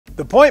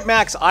The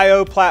PointMax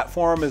I/O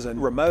platform is a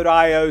remote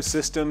I/O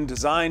system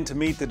designed to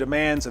meet the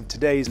demands of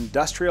today's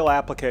industrial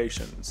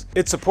applications.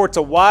 It supports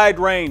a wide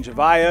range of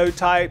I/O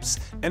types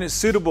and is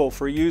suitable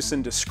for use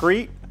in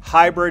discrete,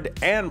 hybrid,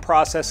 and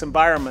process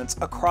environments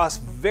across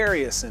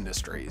various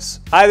industries.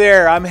 Hi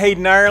there, I'm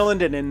Hayden,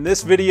 Ireland, and in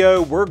this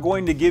video we're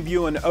going to give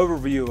you an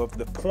overview of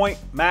the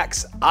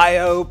PointMax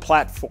I/O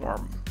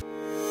platform.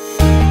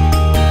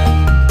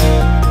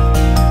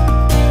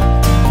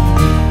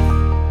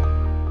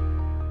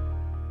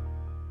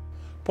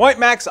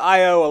 PointMax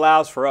I/O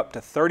allows for up to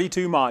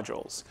 32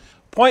 modules.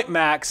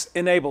 PointMax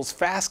enables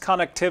fast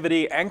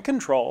connectivity and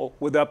control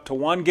with up to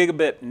 1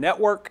 gigabit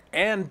network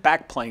and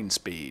backplane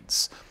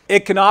speeds.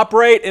 It can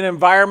operate in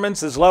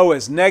environments as low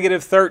as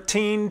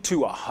 -13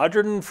 to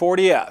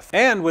 140 F,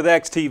 and with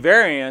XT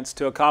variants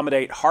to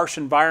accommodate harsh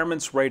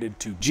environments rated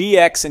to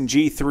GX and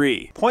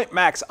G3.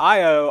 PointMax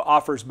I/O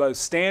offers both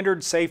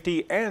standard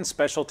safety and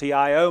specialty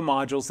I/O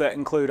modules that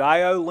include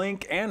I/O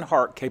link and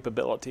HART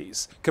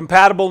capabilities.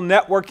 Compatible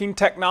networking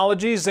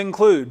technologies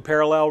include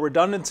parallel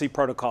redundancy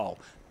protocol,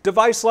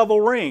 device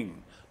level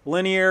ring,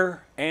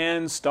 linear,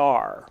 and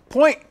star.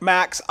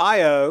 PointMax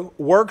I/O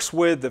works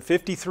with the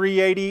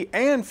 5380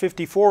 and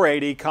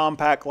 5480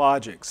 compact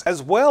Logix,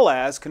 as well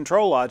as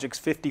ControlLogix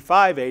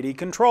 5580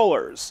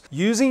 controllers,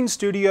 using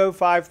Studio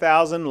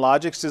 5000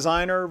 Logix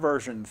Designer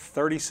version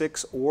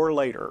 36 or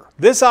later.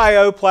 This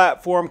I/O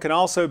platform can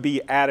also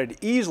be added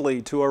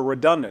easily to a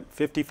redundant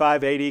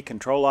 5580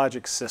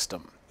 ControlLogix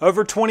system.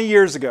 Over 20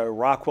 years ago,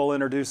 Rockwell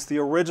introduced the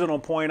original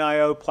Point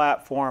I/O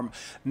platform,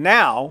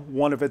 now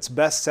one of its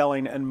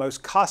best-selling and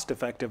most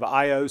cost-effective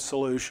I/O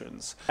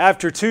solutions.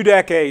 After 2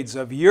 decades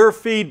of your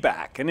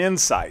feedback and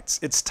insights,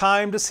 it's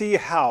time to see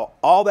how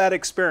all that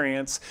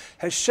experience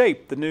has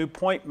shaped the new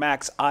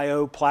PointMax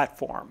I/O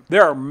platform.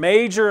 There are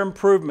major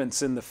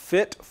improvements in the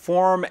fit,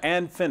 form,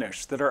 and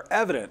finish that are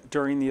evident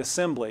during the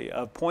assembly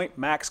of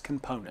PointMax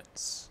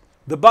components.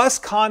 The bus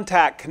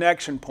contact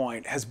connection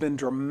point has been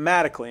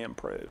dramatically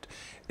improved.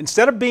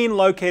 Instead of being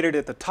located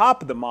at the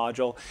top of the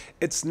module,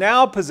 it's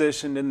now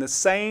positioned in the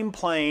same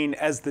plane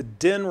as the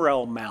DIN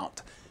rail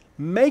mount,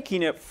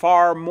 making it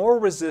far more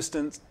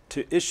resistant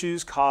to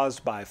issues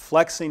caused by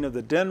flexing of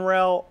the DIN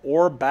rail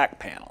or back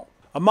panel.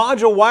 A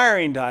module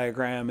wiring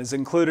diagram is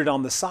included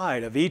on the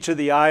side of each of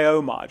the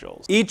I/O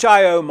modules. Each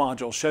I/O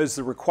module shows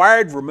the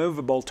required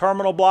removable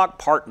terminal block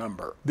part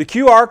number. The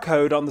QR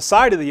code on the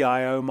side of the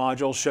I/O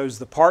module shows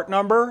the part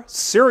number,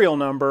 serial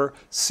number,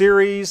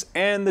 series,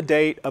 and the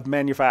date of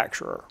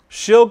manufacturer.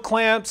 Shield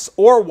clamps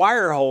or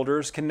wire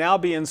holders can now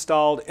be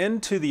installed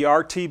into the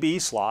RTB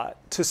slot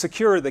to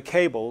secure the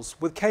cables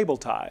with cable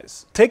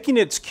ties. Taking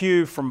its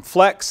cue from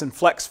Flex and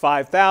Flex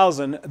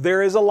 5000,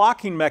 there is a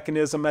locking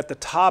mechanism at the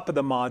top of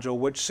the module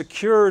which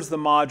secures the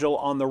module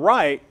on the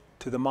right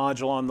to the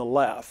module on the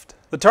left.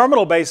 The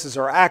terminal bases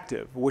are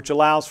active, which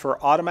allows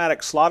for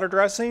automatic slot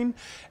addressing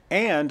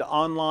and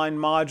online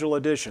module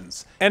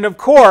additions. And of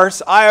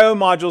course, I/O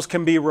modules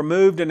can be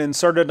removed and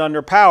inserted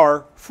under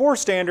power for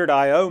standard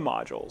I/O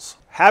modules.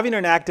 Having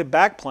an active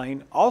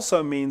backplane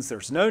also means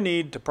there's no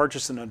need to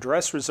purchase an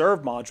address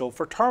reserve module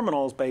for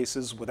terminal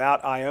bases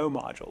without I/O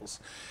modules.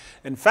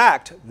 In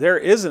fact, there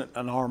isn't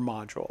an ARM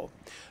module.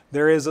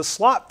 There is a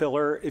slot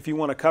filler if you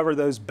want to cover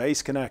those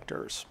base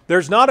connectors.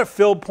 There's not a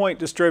filled point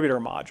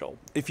distributor module.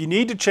 If you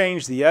need to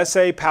change the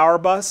SA power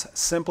bus,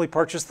 simply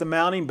purchase the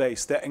mounting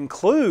base that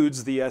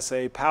includes the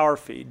SA power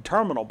feed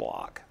terminal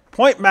block.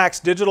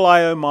 PointMax digital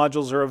I/O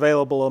modules are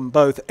available in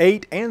both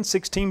 8 and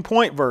 16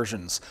 point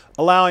versions,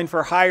 allowing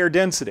for higher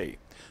density.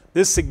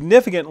 This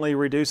significantly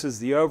reduces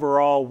the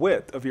overall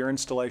width of your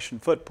installation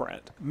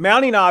footprint.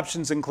 Mounting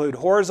options include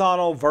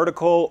horizontal,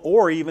 vertical,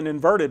 or even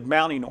inverted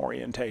mounting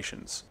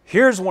orientations.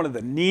 Here's one of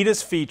the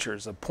neatest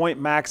features of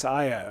PointMax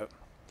I/O.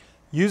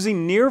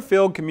 Using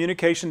near-field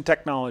communication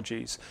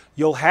technologies,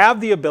 you'll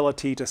have the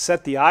ability to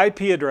set the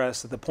IP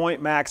address of the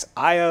PointMax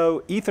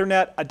I/O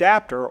Ethernet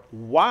adapter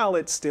while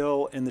it's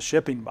still in the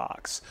shipping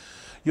box.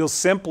 You'll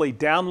simply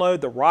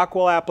download the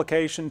Rockwell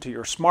application to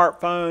your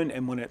smartphone,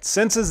 and when it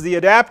senses the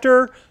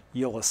adapter,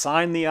 you'll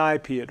assign the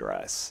IP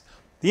address.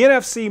 The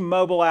NFC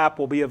mobile app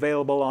will be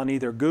available on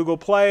either Google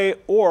Play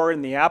or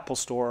in the Apple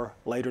Store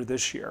later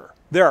this year.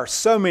 There are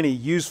so many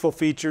useful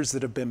features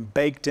that have been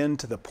baked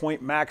into the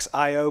PointMax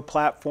I/O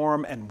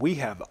platform, and we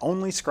have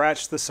only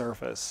scratched the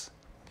surface.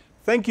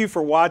 Thank you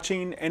for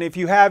watching, and if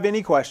you have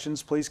any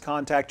questions, please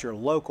contact your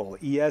local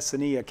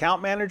ES&E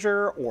account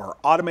manager or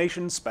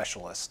automation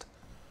specialist.